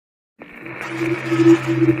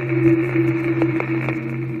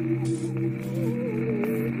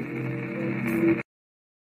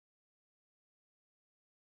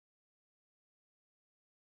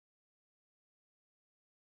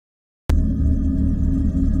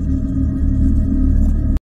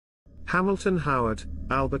Hamilton Howard,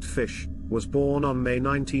 Albert Fish, was born on May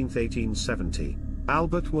 19, 1870.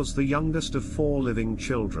 Albert was the youngest of 4 living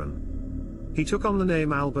children. He took on the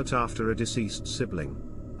name Albert after a deceased sibling,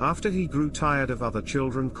 after he grew tired of other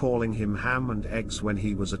children calling him ham and eggs when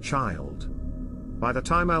he was a child. By the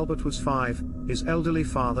time Albert was 5, his elderly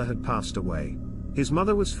father had passed away. His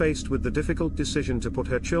mother was faced with the difficult decision to put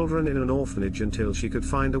her children in an orphanage until she could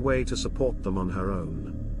find a way to support them on her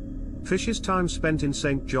own. Fish's time spent in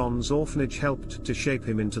St. John's Orphanage helped to shape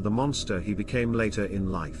him into the monster he became later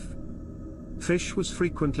in life. Fish was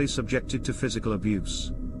frequently subjected to physical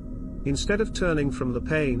abuse. Instead of turning from the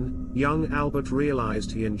pain, young Albert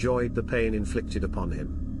realized he enjoyed the pain inflicted upon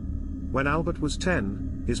him. When Albert was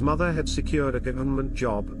 10, his mother had secured a government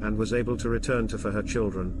job and was able to return to for her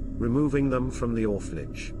children, removing them from the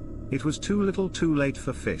orphanage. It was too little too late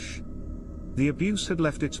for Fish. The abuse had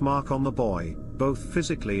left its mark on the boy, both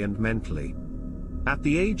physically and mentally. At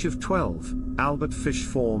the age of 12, Albert Fish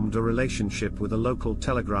formed a relationship with a local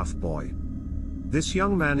telegraph boy. This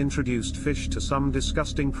young man introduced Fish to some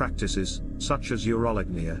disgusting practices, such as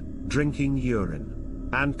urolagnia, drinking urine,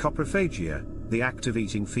 and coprophagia, the act of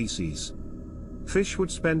eating feces. Fish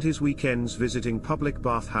would spend his weekends visiting public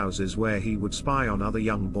bathhouses where he would spy on other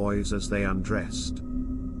young boys as they undressed.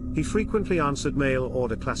 He frequently answered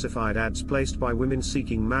mail-order classified ads placed by women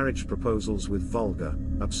seeking marriage proposals with vulgar,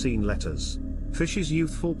 obscene letters. Fish's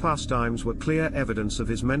youthful pastimes were clear evidence of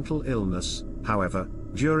his mental illness. However,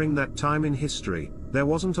 during that time in history, there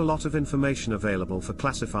wasn't a lot of information available for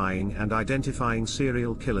classifying and identifying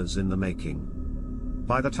serial killers in the making.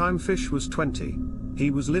 By the time Fish was 20,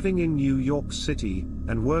 he was living in New York City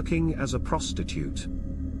and working as a prostitute.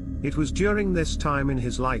 It was during this time in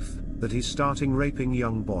his life that he's starting raping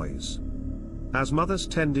young boys. As mothers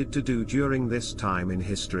tended to do during this time in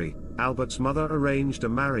history, Albert's mother arranged a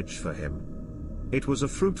marriage for him. It was a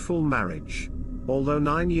fruitful marriage. Although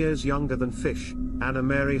 9 years younger than Fish, Anna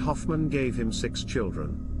Mary Hoffman gave him 6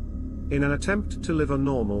 children. In an attempt to live a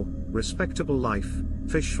normal, respectable life,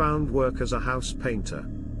 Fish found work as a house painter.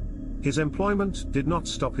 His employment did not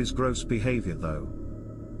stop his gross behavior though.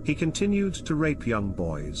 He continued to rape young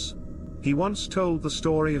boys. He once told the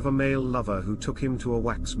story of a male lover who took him to a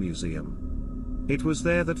wax museum. It was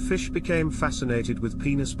there that Fish became fascinated with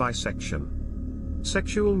penis dissection.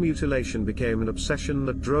 Sexual mutilation became an obsession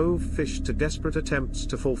that drove Fish to desperate attempts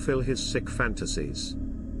to fulfill his sick fantasies.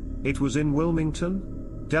 It was in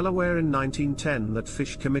Wilmington, Delaware in 1910 that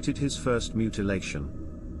Fish committed his first mutilation.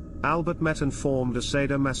 Albert met and formed a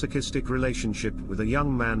sadomasochistic relationship with a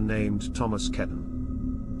young man named Thomas Kedden.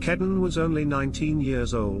 Kedden was only 19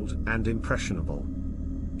 years old and impressionable.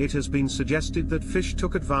 It has been suggested that Fish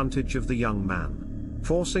took advantage of the young man,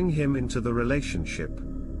 forcing him into the relationship.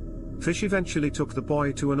 Fish eventually took the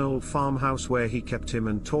boy to an old farmhouse where he kept him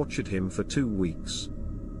and tortured him for 2 weeks.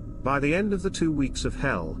 By the end of the 2 weeks of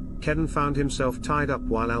hell, Kedden found himself tied up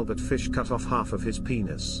while Albert Fish cut off half of his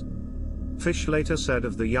penis. Fish later said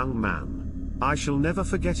of the young man, "I shall never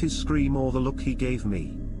forget his scream or the look he gave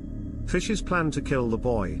me." Fish's plan to kill the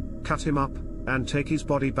boy, cut him up, and take his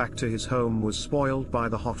body back to his home was spoiled by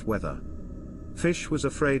the hot weather. Fish was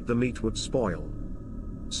afraid the meat would spoil.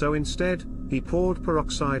 So instead, he poured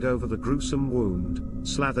peroxide over the gruesome wound,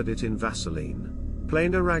 slathered it in Vaseline,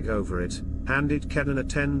 planed a rag over it, handed Kedden a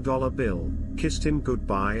 $10 bill, kissed him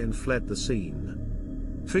goodbye and fled the scene.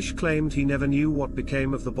 Fish claimed he never knew what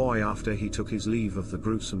became of the boy after he took his leave of the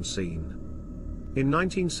gruesome scene. In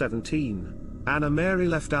 1917, Anna Mary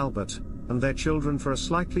left Albert and their children for a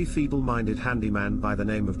slightly feeble-minded handyman by the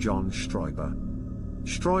name of John Sträuber.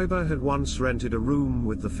 Sträuber had once rented a room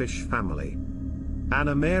with the Fish family.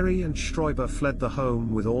 Anna Mary and Sträuber fled the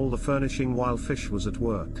home with all the furnishing while Fish was at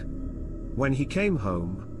work. When he came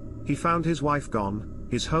home, he found his wife gone,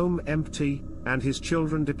 his home empty, and his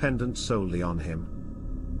children dependent solely on him.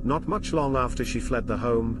 Not much long after she fled the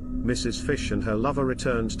home, Mrs. Fish and her lover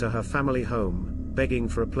returned to her family home, begging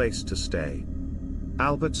for a place to stay.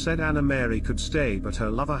 Albert said Anna Mary could stay but her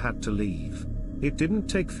lover had to leave. It didn't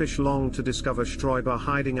take Fish long to discover Sträuber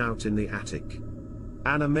hiding out in the attic.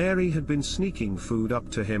 Anna Mary had been sneaking food up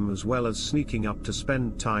to him as well as sneaking up to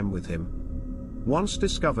spend time with him. Once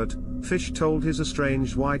discovered, Fish told his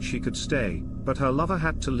estranged wife she could stay, but her lover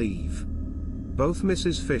had to leave. Both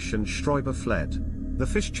Mrs. Fish and Sträuber fled. The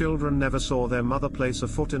Fish children never saw their mother place a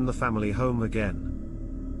foot in the family home again.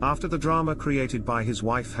 After the drama created by his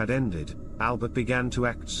wife had ended, Albert began to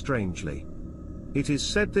act strangely. It is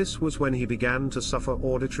said this was when he began to suffer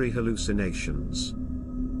auditory hallucinations.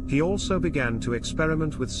 He also began to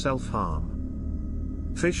experiment with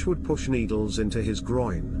self-harm. Fish would push needles into his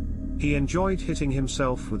groin. He enjoyed hitting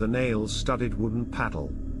himself with a nail-studded wooden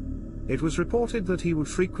paddle. It was reported that he would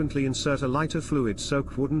frequently insert a lighter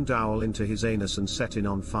fluid-soaked wooden dowel into his anus and set it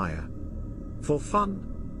on fire. For fun,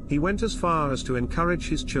 he went as far as to encourage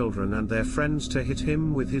his children and their friends to hit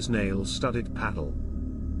him with his nail-studded paddle.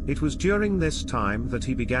 It was during this time that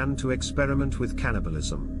he began to experiment with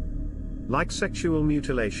cannibalism. Like sexual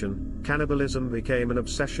mutilation, cannibalism became an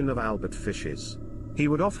obsession of Albert Fish's. He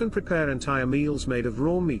would often prepare entire meals made of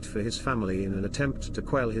raw meat for his family in an attempt to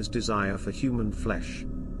quell his desire for human flesh.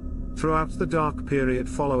 Throughout the dark period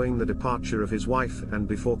following the departure of his wife and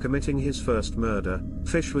before committing his first murder,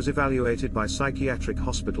 Fish was evaluated by psychiatric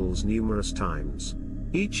hospitals numerous times.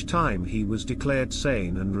 Each time he was declared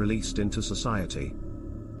sane and released into society.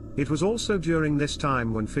 It was also during this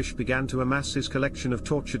time when Fish began to amass his collection of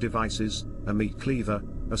torture devices, a meat cleaver,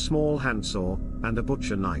 a small handsaw, and a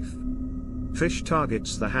butcher knife. Fish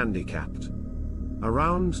targets the handicapped.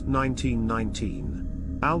 Around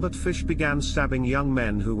 1919, Albert Fish began stabbing young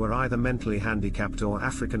men who were either mentally handicapped or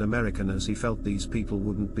African American, as he felt these people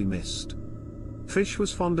wouldn't be missed. Fish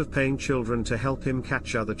was fond of paying children to help him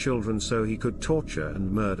catch other children so he could torture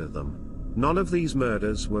and murder them. None of these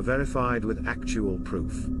murders were verified with actual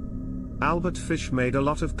proof. Albert Fish made a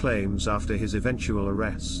lot of claims after his eventual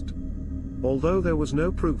arrest. Although there was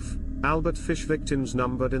no proof, Albert Fish victims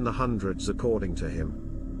numbered in the hundreds according to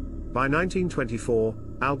him. By 1924,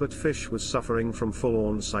 Albert Fish was suffering from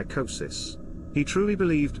full-on psychosis. He truly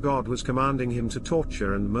believed God was commanding him to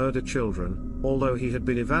torture and murder children, although he had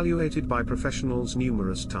been evaluated by professionals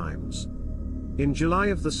numerous times. In July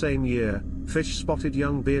of the same year, Fish spotted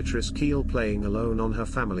young Beatrice Keel playing alone on her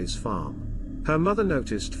family's farm. Her mother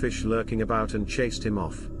noticed Fish lurking about and chased him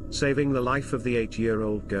off, saving the life of the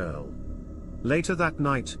 8-year-old girl. Later that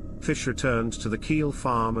night, Fish returned to the Keel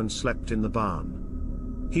farm and slept in the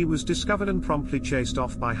barn. He was discovered and promptly chased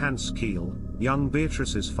off by Hans Keel, young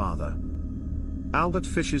Beatrice's father. Albert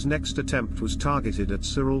Fish's next attempt was targeted at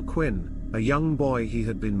Cyril Quinn, a young boy he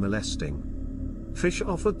had been molesting. Fish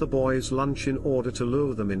offered the boys lunch in order to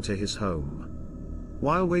lure them into his home.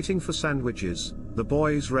 While waiting for sandwiches, the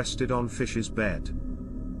boys rested on Fish's bed.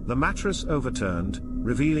 The mattress overturned,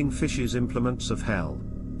 revealing Fish's implements of hell: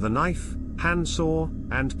 the knife, handsaw,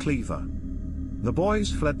 and cleaver. The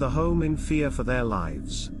boys fled the home in fear for their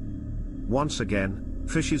lives. Once again,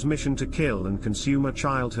 Fish's mission to kill and consume a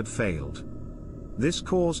child had failed. This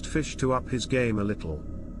caused Fish to up his game a little.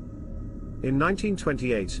 In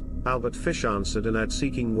 1928, Albert Fish answered an ad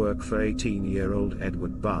seeking work for 18-year-old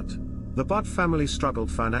Edward Budd. The Budd family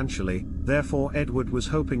struggled financially, therefore Edward was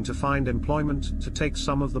hoping to find employment to take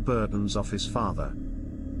some of the burdens off his father.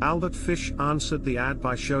 Albert Fish answered the ad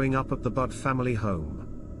by showing up at the Budd family home.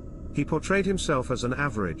 He portrayed himself as an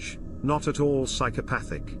average, not at all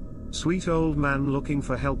psychopathic, sweet old man looking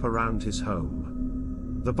for help around his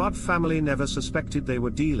home. The Budd family never suspected they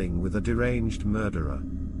were dealing with a deranged murderer.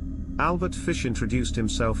 Albert Fish introduced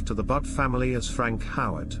himself to the Budd family as Frank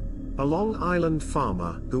Howard, a Long Island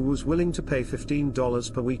farmer who was willing to pay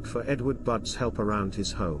 $15 per week for Edward Budd's help around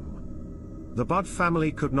his home. The Budd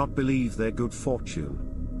family could not believe their good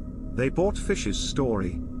fortune. They bought Fish's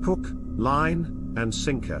story, hook, line, and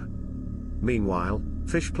sinker. Meanwhile,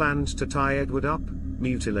 Fish planned to tie Edward up,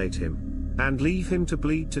 mutilate him, and leave him to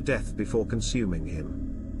bleed to death before consuming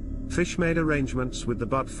him. Fish made arrangements with the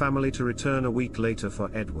Budd family to return a week later for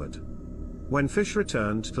Edward. When Fish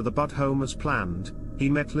returned to the Budd home as planned, he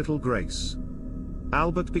met little Grace.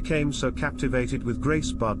 Albert became so captivated with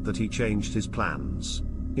Grace Budd that he changed his plans.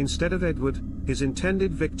 Instead of Edward, his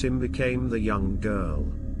intended victim became the young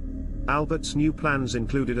girl. Albert's new plans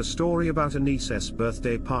included a story about a niece's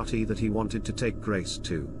birthday party that he wanted to take Grace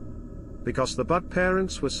to. Because the Budd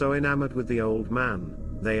parents were so enamored with the old man,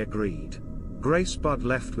 they agreed. Grace Budd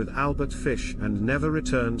left with Albert Fish and never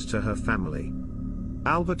returned to her family.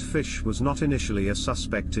 Albert Fish was not initially a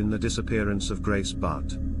suspect in the disappearance of Grace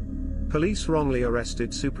Budd. Police wrongly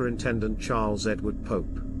arrested Superintendent Charles Edward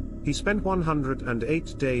Pope. He spent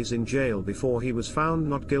 108 days in jail before he was found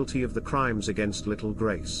not guilty of the crimes against little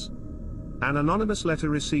Grace. An anonymous letter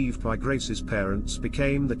received by Grace's parents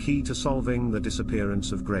became the key to solving the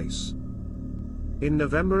disappearance of Grace. In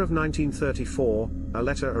November of 1934, a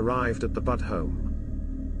letter arrived at the Budd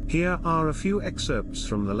home. Here are a few excerpts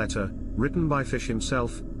from the letter, written by Fish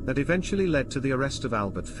himself, that eventually led to the arrest of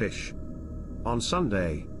Albert Fish. On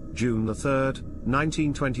Sunday, June the 3rd,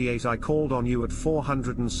 1928. I called on you at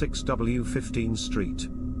 406 W 15 Street.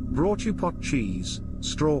 Brought you pot cheese,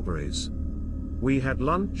 strawberries. We had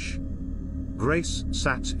lunch. Grace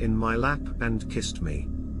sat in my lap and kissed me.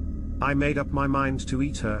 I made up my mind to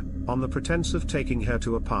eat her, on the pretense of taking her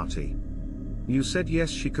to a party. You said yes,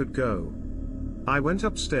 she could go. I went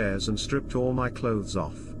upstairs and stripped all my clothes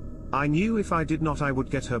off. I knew if I did not I would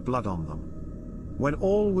get her blood on them. When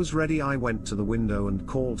all was ready I went to the window and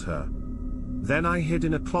called her. Then I hid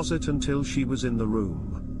in a closet until she was in the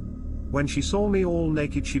room. When she saw me all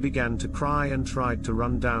naked she began to cry and tried to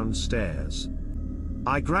run downstairs.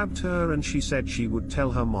 I grabbed her and she said she would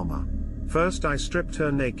tell her mama. First I stripped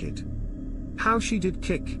her naked. How she did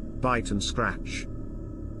kick, bite and scratch.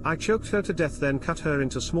 I choked her to death, then cut her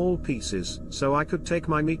into small pieces so I could take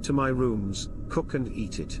my meat to my rooms, cook and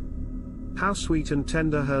eat it. How sweet and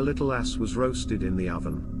tender her little ass was roasted in the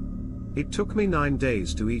oven. It took me 9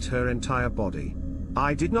 days to eat her entire body.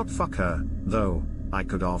 I did not fuck her, though I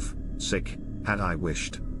could have, sick, had I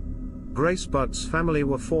wished. Grace Budd's family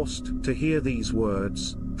were forced to hear these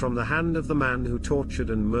words from the hand of the man who tortured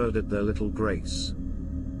and murdered their little Grace.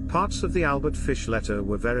 Parts of the Albert Fish letter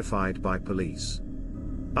were verified by police.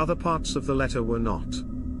 Other parts of the letter were not.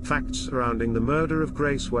 Facts surrounding the murder of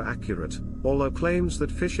Grace were accurate, although claims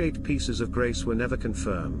that Fish ate pieces of Grace were never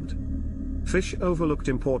confirmed. Fish overlooked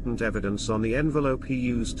important evidence on the envelope he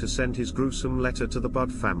used to send his gruesome letter to the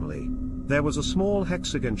Budd family. There was a small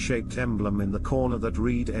hexagon-shaped emblem in the corner that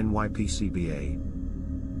read NYPCBA.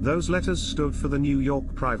 Those letters stood for the New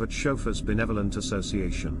York Private Chauffeurs Benevolent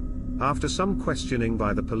Association. After some questioning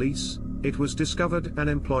by the police, it was discovered an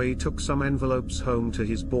employee took some envelopes home to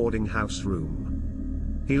his boarding house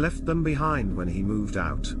room. He left them behind when he moved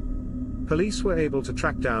out. Police were able to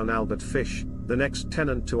track down Albert Fish, the next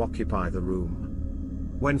tenant to occupy the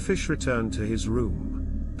room. When Fish returned to his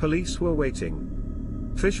room, police were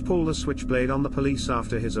waiting. Fish pulled a switchblade on the police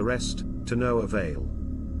after his arrest, to no avail.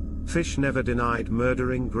 Fish never denied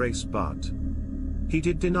murdering Grace Budd. He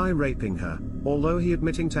did deny raping her, although he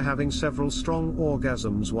admitting to having several strong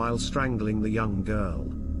orgasms while strangling the young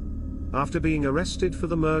girl. After being arrested for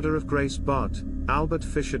the murder of Grace Budd, Albert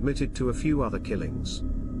Fish admitted to a few other killings.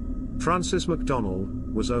 Francis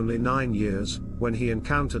McDonnell was only 9 years when he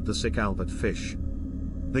encountered the sick Albert Fish.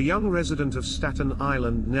 The young resident of Staten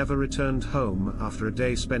Island never returned home after a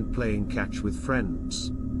day spent playing catch with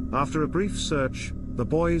friends. After a brief search, the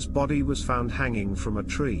boy's body was found hanging from a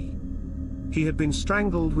tree. He had been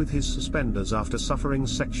strangled with his suspenders after suffering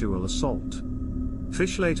sexual assault.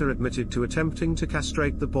 Fish later admitted to attempting to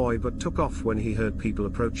castrate the boy but took off when he heard people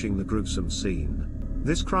approaching the gruesome scene.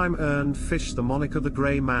 This crime earned Fish the moniker the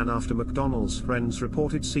Grey Man after McDonnell's friends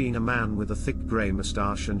reported seeing a man with a thick grey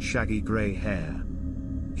moustache and shaggy grey hair.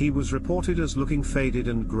 He was reported as looking faded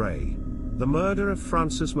and grey. The murder of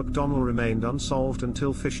Francis McDonnell remained unsolved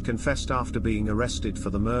until Fish confessed after being arrested for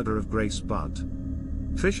the murder of Grace Budd.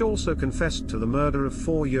 Fish also confessed to the murder of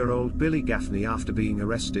 4-year-old Billy Gaffney after being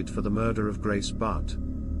arrested for the murder of Grace Budd.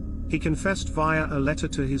 He confessed via a letter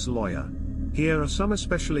to his lawyer. Here are some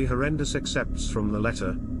especially horrendous excerpts from the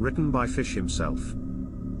letter, written by Fish himself.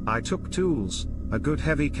 I took tools, a good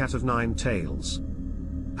heavy cat of 9 tails.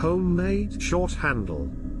 Homemade short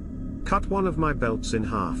handle. Cut one of my belts in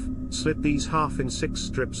half, slit these half in 6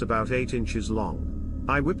 strips about 8 inches long.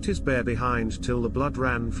 I whipped his bare behind till the blood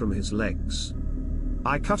ran from his legs.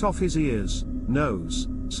 I cut off his ears, nose,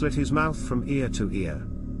 slit his mouth from ear to ear.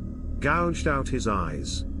 Gouged out his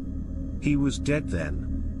eyes. He was dead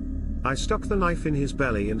then. I stuck the knife in his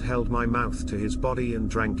belly and held my mouth to his body and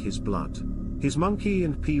drank his blood. His monkey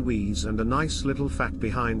and peewees and a nice little fat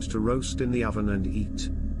behind to roast in the oven and eat.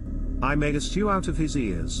 I made a stew out of his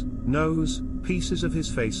ears, nose, pieces of his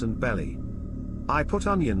face and belly. I put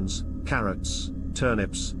onions, carrots,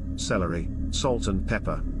 turnips, celery, salt and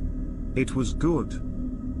pepper. It was good.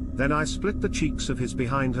 Then I split the cheeks of his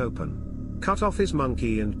behind open, cut off his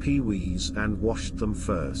monkey and peewees and washed them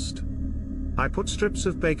first. I put strips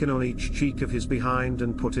of bacon on each cheek of his behind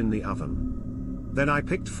and put in the oven. Then I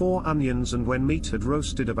picked 4 onions, and when meat had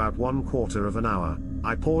roasted about 1/4 of an hour,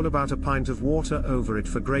 I poured about a pint of water over it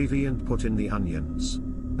for gravy and put in the onions.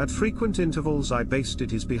 At frequent intervals I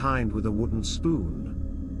basted his behind with a wooden spoon,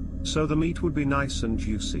 so the meat would be nice and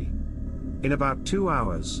juicy. In about 2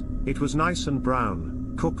 hours, it was nice and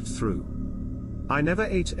brown, cooked through. I never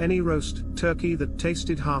ate any roast turkey that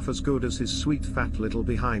tasted half as good as his sweet fat little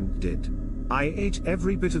behind did. I ate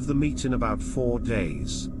every bit of the meat in about 4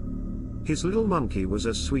 days. His little monkey was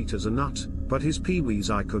as sweet as a nut, but his peewees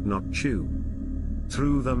I could not chew.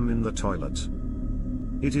 Threw them in the toilet.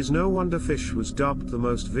 It is no wonder Fish was dubbed the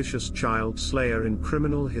most vicious child slayer in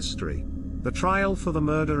criminal history. The trial for the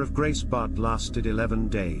murder of Grace Budd lasted 11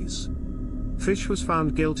 days. Fish was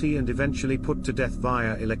found guilty and eventually put to death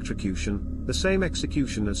via electrocution, the same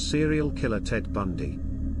execution as serial killer Ted Bundy.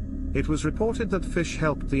 It was reported that Fish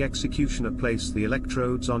helped the executioner place the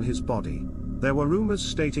electrodes on his body. There were rumors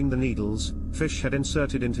stating the needles Fish had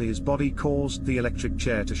inserted into his body caused the electric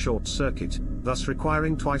chair to short circuit, thus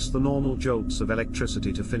requiring twice the normal jolts of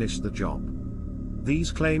electricity to finish the job.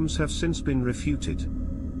 These claims have since been refuted.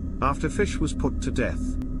 After Fish was put to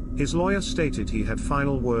death, his lawyer stated he had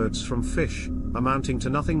final words from Fish, amounting to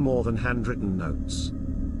nothing more than handwritten notes.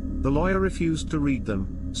 The lawyer refused to read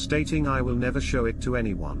them, stating, "I will never show it to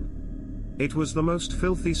anyone." It was the most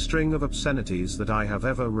filthy string of obscenities that I have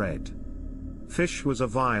ever read. Fish was a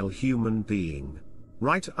vile human being,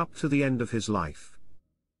 right up to the end of his life.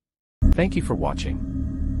 Thank you for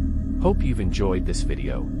watching. Hope you've enjoyed this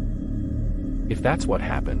video. If that's what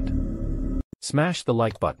happened, smash the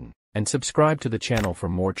like button and subscribe to the channel for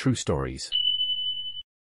more true stories.